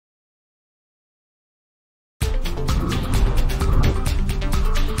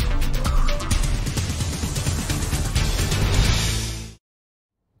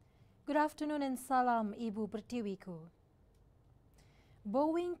afternoon and salam, Ibu Pertiwiku.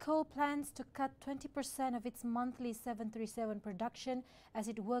 Boeing Co. plans to cut 20% of its monthly 737 production as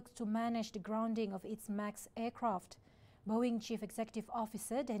it works to manage the grounding of its MAX aircraft. Boeing Chief Executive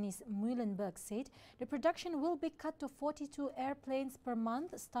Officer Dennis Muilenburg said the production will be cut to 42 airplanes per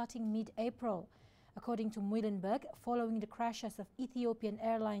month starting mid-April. According to Muilenburg, following the crashes of Ethiopian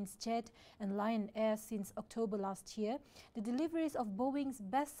Airlines Jet and Lion Air since October last year, the deliveries of Boeing's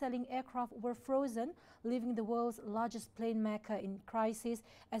best-selling aircraft were frozen, leaving the world's largest plane maker in crisis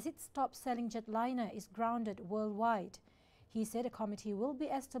as its top-selling jetliner is grounded worldwide. He said a committee will be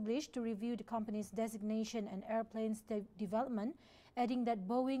established to review the company's designation and airplanes development, adding that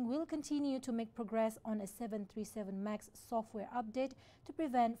Boeing will continue to make progress on a 737 MAX software update to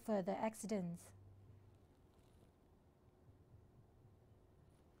prevent further accidents.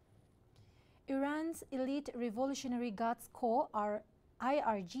 Iran's Elite Revolutionary Guards Corps,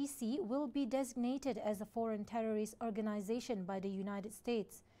 IRGC, will be designated as a foreign terrorist organization by the United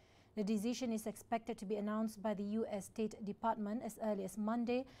States. The decision is expected to be announced by the U.S. State Department as early as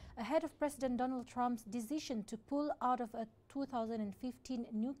Monday, ahead of President Donald Trump's decision to pull out of a 2015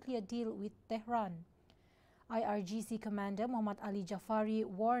 nuclear deal with Tehran. IRGC Commander Muhammad Ali Jafari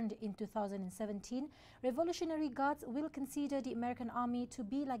warned in 2017 Revolutionary Guards will consider the American army to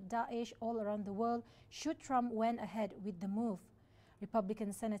be like Daesh all around the world should Trump went ahead with the move.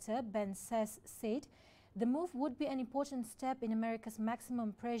 Republican Senator Ben Sasse said the move would be an important step in America's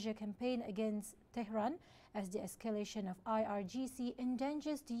maximum pressure campaign against Tehran as the escalation of IRGC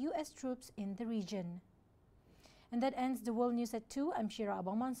endangers the U.S. troops in the region. And that ends the World News at 2. I'm Shira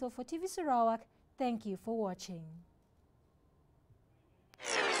Abang Manso for TV Sarawak. Thank you for watching.